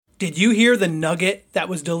Did you hear the nugget that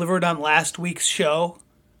was delivered on last week's show?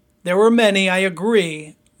 There were many, I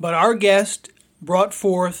agree, but our guest brought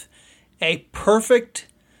forth a perfect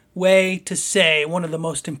way to say one of the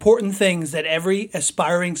most important things that every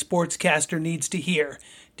aspiring sportscaster needs to hear.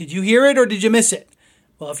 Did you hear it or did you miss it?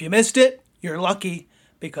 Well, if you missed it, you're lucky,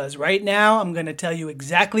 because right now I'm going to tell you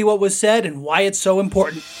exactly what was said and why it's so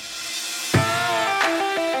important.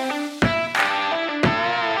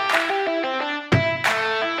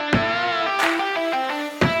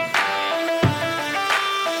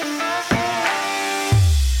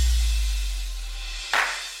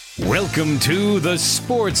 Welcome to the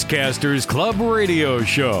Sportscasters Club radio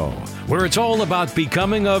show, where it's all about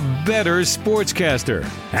becoming a better sportscaster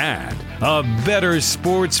and a better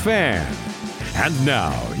sports fan. And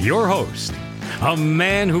now, your host, a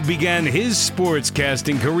man who began his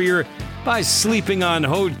sportscasting career by sleeping on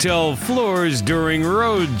hotel floors during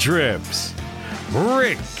road trips,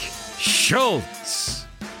 Rick Schultz.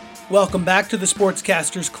 Welcome back to the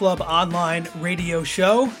Sportscasters Club online radio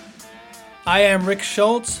show. I am Rick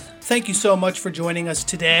Schultz. Thank you so much for joining us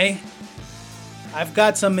today. I've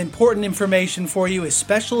got some important information for you,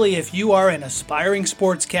 especially if you are an aspiring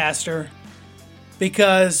sportscaster,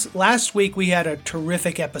 because last week we had a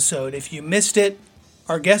terrific episode. If you missed it,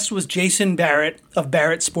 our guest was Jason Barrett of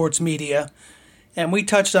Barrett Sports Media, and we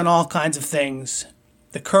touched on all kinds of things.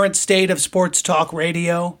 The current state of sports talk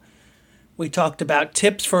radio. We talked about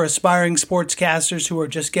tips for aspiring sportscasters who are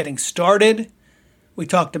just getting started. We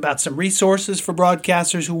talked about some resources for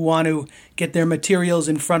broadcasters who want to get their materials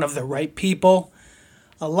in front of the right people.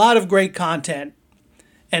 A lot of great content.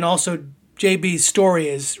 And also, JB's story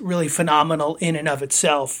is really phenomenal in and of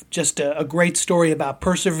itself. Just a great story about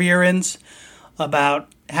perseverance, about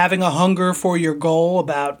having a hunger for your goal,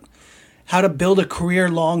 about how to build a career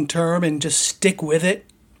long term and just stick with it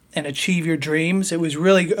and achieve your dreams. It was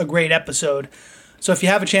really a great episode. So if you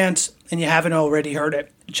have a chance and you haven't already heard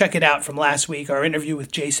it, check it out from last week, our interview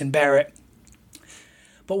with Jason Barrett.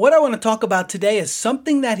 But what I want to talk about today is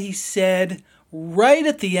something that he said right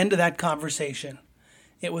at the end of that conversation.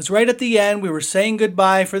 It was right at the end. We were saying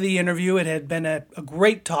goodbye for the interview. It had been a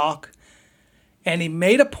great talk. And he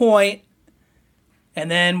made a point,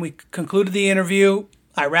 and then we concluded the interview.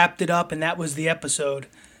 I wrapped it up, and that was the episode.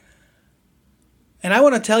 And I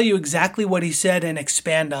want to tell you exactly what he said and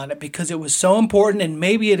expand on it because it was so important, and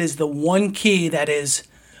maybe it is the one key that is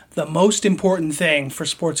the most important thing for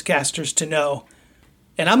sportscasters to know.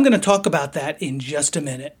 And I'm going to talk about that in just a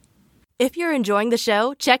minute. If you're enjoying the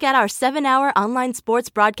show, check out our 7-hour online sports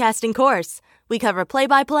broadcasting course. We cover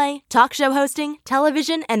play-by-play, talk show hosting,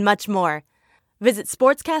 television, and much more. Visit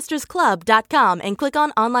sportscastersclub.com and click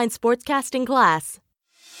on Online Sportscasting Class.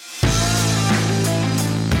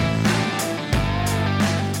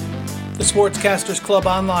 The Sportscasters Club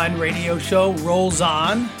online radio show rolls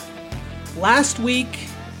on. Last week,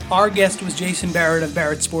 our guest was Jason Barrett of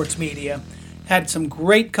Barrett Sports Media. Had some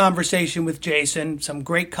great conversation with Jason, some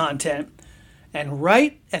great content. And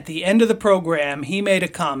right at the end of the program, he made a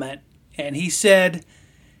comment. And he said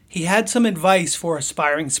he had some advice for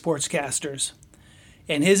aspiring sportscasters.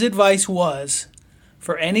 And his advice was,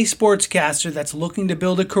 for any sportscaster that's looking to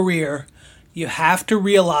build a career, you have to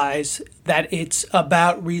realize that it's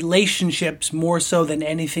about relationships more so than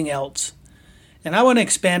anything else. And I want to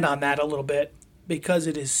expand on that a little bit because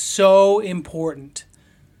it is so important.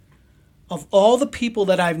 Of all the people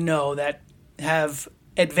that I know that have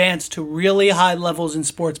advanced to really high levels in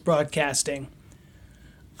sports broadcasting,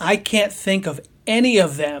 I can't think of any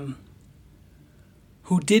of them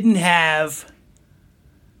who didn't have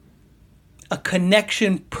a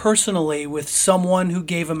connection personally with someone who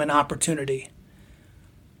gave them an opportunity.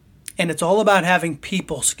 And it's all about having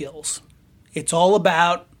people skills. It's all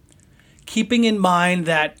about keeping in mind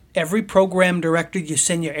that every program director you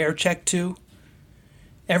send your air check to,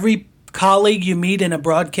 every colleague you meet in a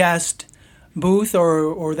broadcast booth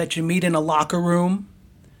or that you meet in a locker room,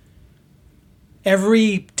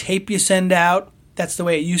 every tape you send out, that's the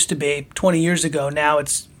way it used to be 20 years ago. Now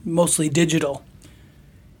it's mostly digital.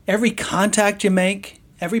 Every contact you make,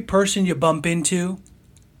 every person you bump into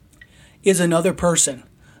is another person.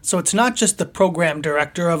 So it's not just the program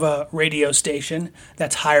director of a radio station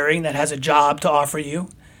that's hiring, that has a job to offer you.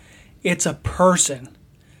 It's a person.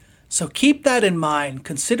 So keep that in mind.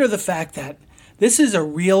 Consider the fact that this is a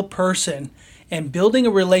real person, and building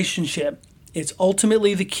a relationship is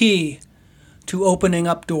ultimately the key to opening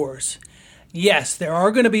up doors. Yes, there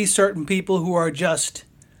are going to be certain people who are just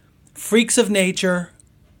freaks of nature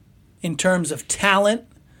in terms of talent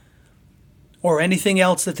or anything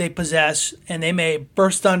else that they possess, and they may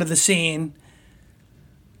burst onto the scene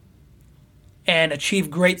and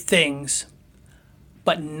achieve great things.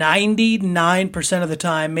 But 99% of the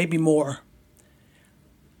time, maybe more,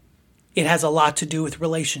 it has a lot to do with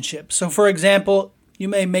relationships. So for example, you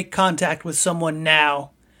may make contact with someone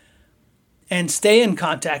now and stay in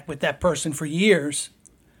contact with that person for years.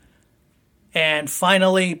 And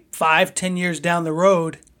finally, 5-10 years down the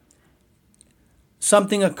road,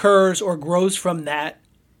 something occurs or grows from that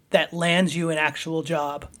lands you an actual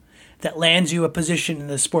job, that lands you a position in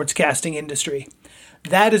the sportscasting industry.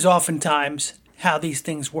 That is oftentimes how these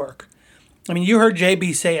things work. I mean, you heard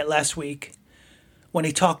JB say it last week when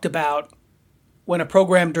he talked about when a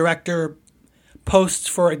program director posts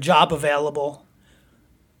for a job available,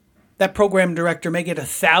 that program director may get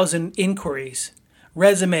 1,000 inquiries,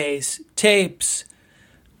 resumes, tapes.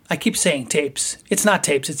 I keep saying tapes. It's not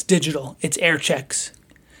tapes, it's digital. It's air checks.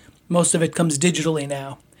 Most of it comes digitally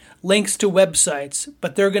now. Links to websites,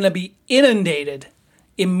 but they're going to be inundated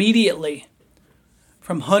immediately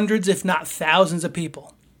from hundreds, if not thousands of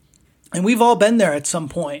people. And we've all been there at some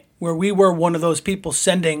point where we were one of those people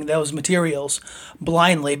sending those materials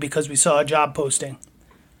blindly because we saw a job posting.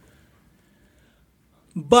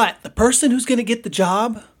 But the person who's going to get the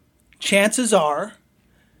job, chances are,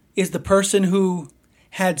 is the person who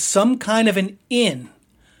had some kind of an in.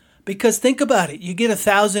 Because think about it, you get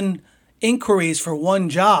 1,000 inquiries for one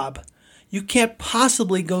job. You can't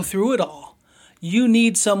possibly go through it all. You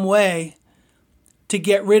need some way to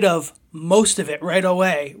get rid of most of it right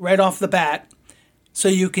away, right off the bat, so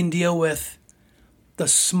you can deal with the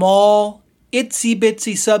small,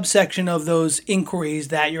 itsy-bitsy subsection of those inquiries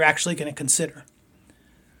that you're actually going to consider.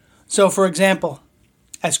 So, for example,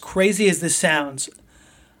 as crazy as this sounds,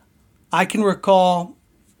 I can recall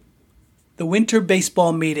the winter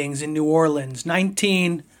baseball meetings in New Orleans, I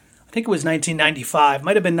think it was 1995,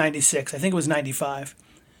 might have been 96, I think it was 95.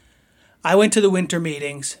 I went to the winter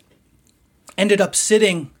meetings, ended up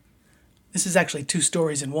sitting, this is actually two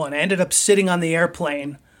stories in one, I ended up sitting on the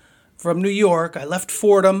airplane from New York. I left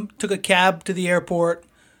Fordham, took a cab to the airport,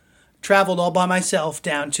 traveled all by myself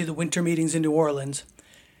down to the winter meetings in New Orleans,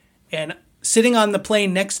 and sitting on the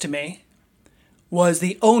plane next to me was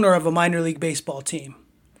the owner of a minor league baseball team.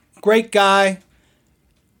 Great guy.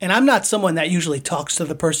 And I'm not someone that usually talks to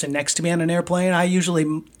the person next to me on an airplane. I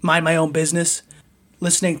usually mind my own business,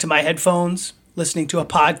 listening to my headphones, listening to a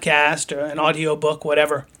podcast or an audiobook,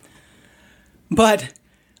 whatever. But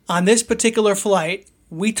on this particular flight,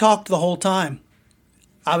 we talked the whole time.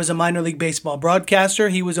 I was a minor league baseball broadcaster.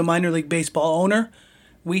 He was a minor league baseball owner.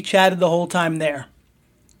 We chatted the whole time there.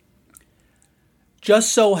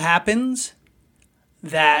 Just so happens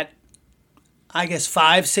that, I guess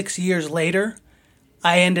 5-6 years later,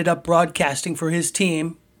 I ended up broadcasting for his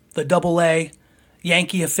team, the AA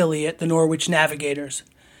Yankee affiliate, the Norwich Navigators.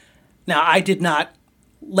 Now, I did not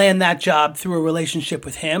land that job through a relationship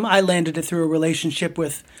with him. I landed it through a relationship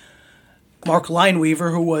with Mark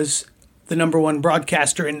Lineweaver, who was the #1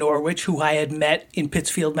 broadcaster in Norwich, who I had met in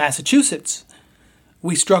Pittsfield, Massachusetts.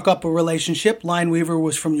 We struck up a relationship. Lineweaver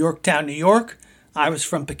was from Yorktown, New York. I was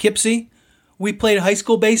from Poughkeepsie. We played high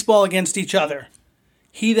school baseball against each other.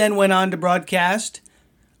 He then went on to broadcast.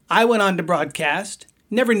 I went on to broadcast.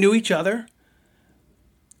 Never knew each other.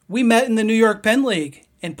 We met in the New York Penn League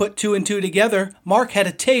and put 2 and 2 together. Mark had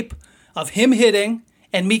a tape of him hitting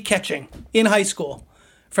and me catching in high school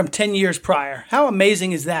from 10 years prior. How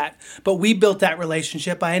amazing is that? But we built that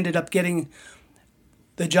relationship. I ended up getting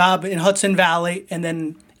the job in Hudson Valley, and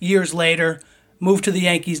then years later moved to the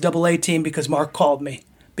Yankees AA team because Mark called me,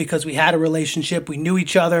 because we had a relationship, we knew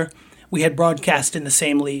each other, we had broadcast in the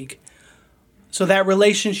same league. So that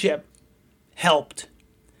relationship helped.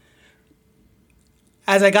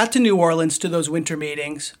 As I got to New Orleans to those winter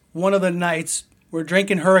meetings, one of the nights we're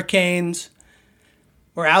drinking Hurricanes,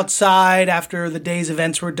 we're outside after the day's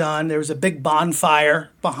events were done. There was a big bonfire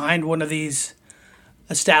behind one of these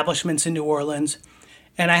establishments in New Orleans.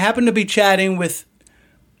 And I happened to be chatting with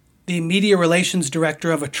the media relations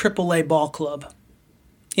director of a AAA ball club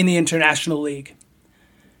in the International League.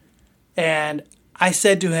 And I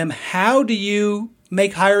said to him, how do you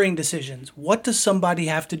make hiring decisions? What does somebody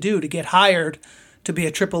have to do to get hired to be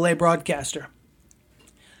a AAA broadcaster?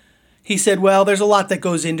 He said, well, there's a lot that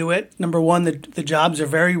goes into it. Number one, the jobs are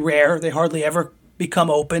very rare. They hardly ever become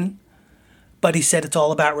open. But he said it's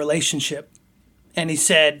all about relationship. And he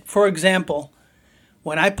said, for example,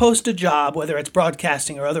 when I post a job, whether it's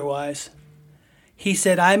broadcasting or otherwise, he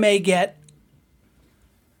said I may get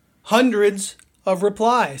hundreds of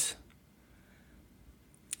replies.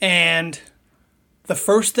 And the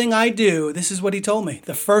first thing I do, this is what he told me,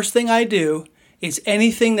 the first thing I do is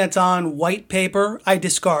anything that's on white paper, I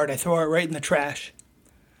discard. I throw it right in the trash.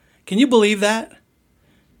 Can you believe that?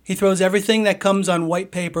 He throws everything that comes on white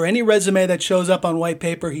paper. Any resume that shows up on white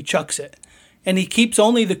paper, he chucks it. And he keeps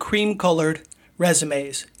only the cream-colored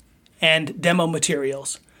resumes and demo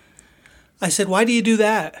materials. I said, why do you do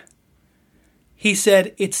that? He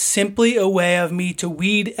said, it's simply a way for me to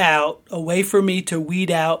weed out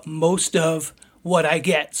most of what I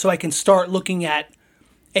get so I can start looking at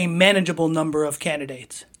a manageable number of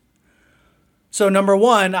candidates. So number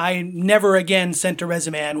one, I never again sent a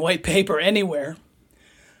resume on white paper anywhere.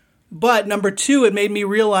 But number two, it made me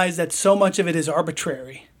realize that so much of it is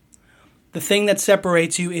arbitrary. The thing that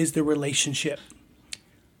separates you is the relationship.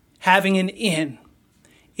 Having an in.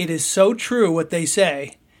 It is so true what they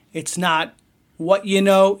say. It's not what you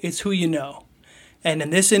know, it's who you know. And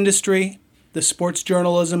in this industry, the sports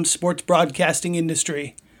journalism, sports broadcasting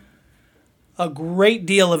industry, a great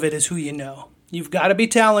deal of it is who you know. You've got to be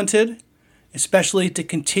talented, especially to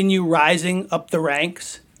continue rising up the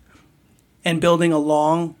ranks and building a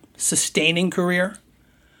long, sustaining career.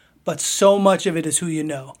 But so much of it is who you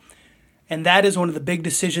know. And that is one of the big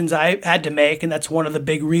decisions I had to make, and that's one of the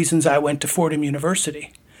big reasons I went to Fordham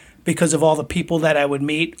University, because of all the people that I would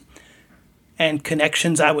meet and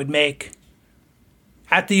connections I would make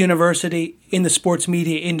at the university, in the sports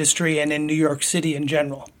media industry, and in New York City in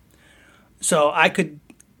general. So I could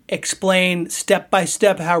explain step by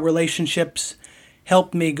step how relationships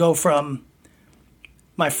helped me go from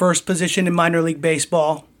my first position in minor league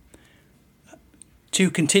baseball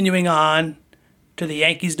to continuing on to the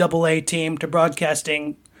Yankees AA team, to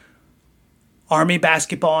broadcasting Army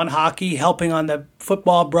basketball and hockey, helping on the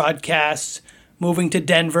football broadcasts, moving to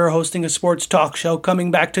Denver, hosting a sports talk show,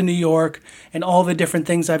 coming back to New York, and all the different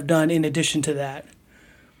things I've done in addition to that.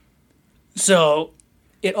 So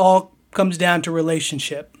it all comes down to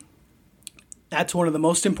relationship. That's one of the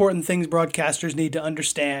most important things broadcasters need to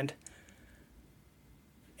understand.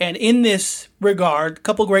 And in this regard, a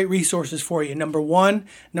couple great resources for you. Number one,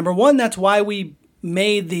 that's why we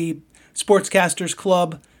made the Sportscasters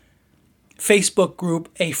Club Facebook group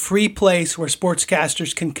a free place where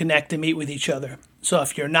sportscasters can connect and meet with each other. So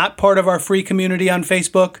if you're not part of our free community on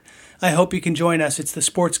Facebook, I hope you can join us. It's the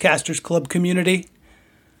Sportscasters Club community.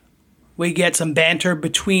 We get some banter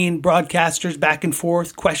between broadcasters back and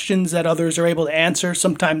forth, questions that others are able to answer.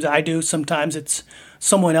 Sometimes I do, sometimes it's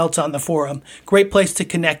someone else on the forum. Great place to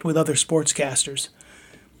connect with other sportscasters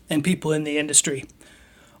and people in the industry.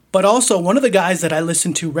 But also, one of the guys that I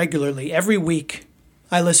listen to regularly, every week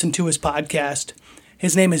I listen to his podcast.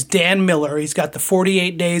 His name is Dan Miller. He's got the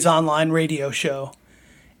 48 Days online radio show.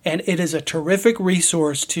 And it is a terrific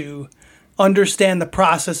resource to understand the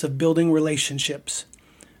process of building relationships,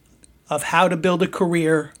 of how to build a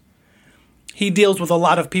career. He deals with a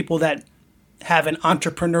lot of people that have an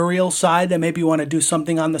entrepreneurial side, that maybe want to do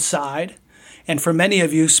something on the side. And for many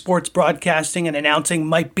of you, sports broadcasting and announcing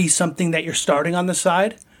might be something that you're starting on the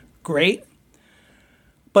side. Great.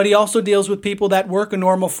 But he also deals with people that work a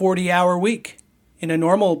normal 40-hour week in a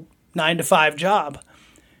normal 9-to-5 job.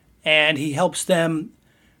 And he helps them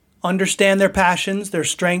understand their passions, their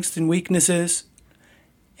strengths and weaknesses,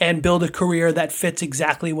 and build a career that fits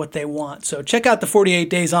exactly what they want. So check out the 48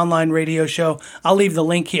 Days online radio show. I'll leave the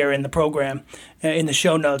link here in the program, in the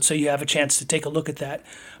show notes, so you have a chance to take a look at that.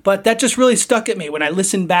 But that just really stuck at me when I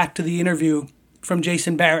listened back to the interview from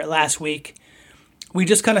Jason Barrett last week. We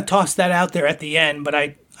just kind of tossed that out there at the end, but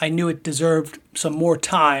I knew it deserved some more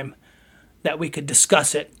time that we could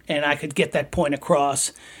discuss it and I could get that point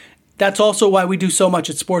across. That's also why we do so much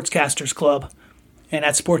at Sportscasters Club and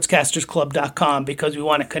at sportscastersclub.com, because we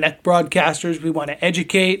want to connect broadcasters, we want to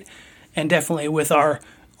educate, and definitely with our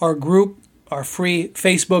group, our free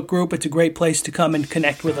Facebook group, it's a great place to come and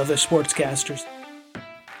connect with other sportscasters.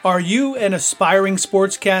 Are you an aspiring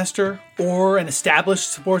sportscaster or an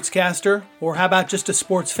established sportscaster, or how about just a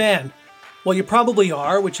sports fan? Well, you probably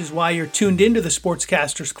are, which is why you're tuned into the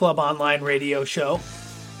Sportscasters Club online radio show.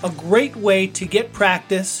 A great way to get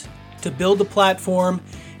practice, to build a platform,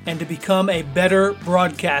 and to become a better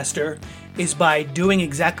broadcaster is by doing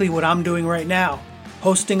exactly what I'm doing right now,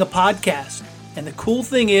 hosting a podcast. And the cool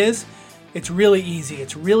thing is, it's really easy.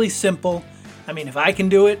 It's really simple. I mean, if I can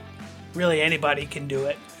do it, really anybody can do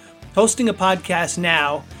it. Hosting a podcast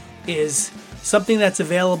now is something that's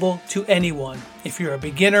available to anyone. If you're a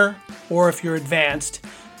beginner or if you're advanced,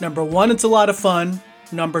 number one, it's a lot of fun.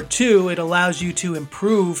 Number two, it allows you to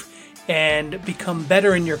improve and become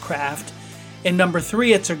better in your craft. And number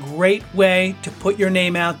three, it's a great way to put your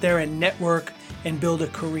name out there and network and build a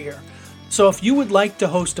career. So if you would like to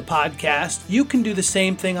host a podcast, you can do the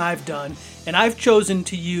same thing I've done. And I've chosen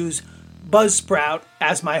to use Buzzsprout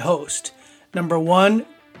as my host. Number one,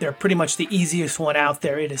 They're pretty much the easiest one out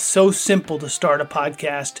there. It is so simple to start a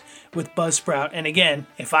podcast with Buzzsprout. And again,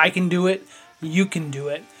 if I can do it, you can do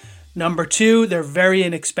it. Number 2, they're very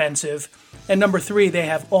inexpensive. And number 3, they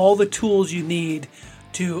have all the tools you need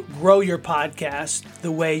to grow your podcast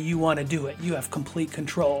the way you want to do it. You have complete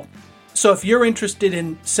control. So if you're interested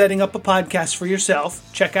in setting up a podcast for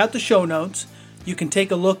yourself, check out the show notes. You can take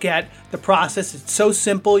a look at the process. It's so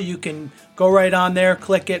simple. You can go right on there,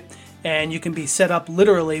 click it, and you can be set up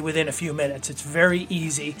literally within a few minutes. It's very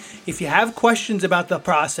easy. If you have questions about the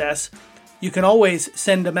process, you can always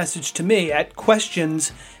send a message to me at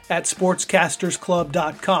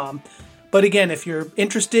questions@sportscastersclub.com. But again, if you're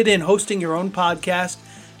interested in hosting your own podcast,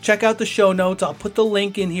 check out the show notes. I'll put the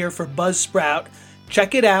link in here for Buzzsprout.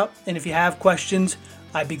 Check it out, and if you have questions,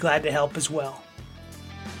 I'd be glad to help as well.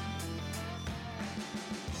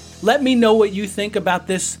 Let me know what you think about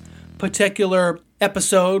this particular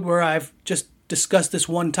episode where I've just discussed this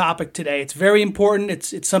one topic today. It's very important.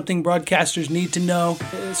 It's something broadcasters need to know,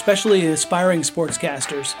 especially aspiring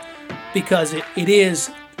sportscasters, because it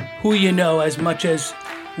is who you know as much as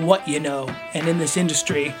what you know. And in this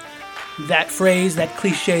industry, that phrase, that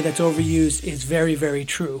cliche that's overused is very, very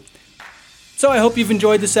true. So I hope you've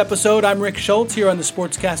enjoyed this episode. I'm Rick Schultz here on the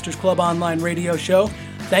Sportscasters Club online radio show.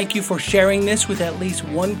 Thank you for sharing this with at least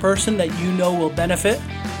one person that you know will benefit,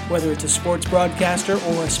 whether it's a sports broadcaster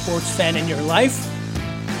or a sports fan in your life.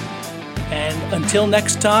 And until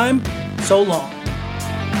next time, so long.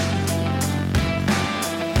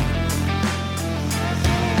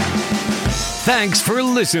 Thanks for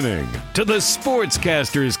listening to the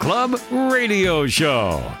Sportscasters Club radio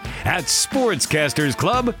show at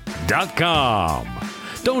sportscastersclub.com.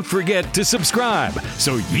 Don't forget to subscribe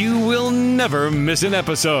so you will never miss an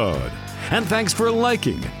episode. And thanks for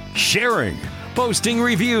liking, sharing, posting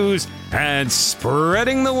reviews, and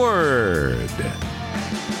spreading the word.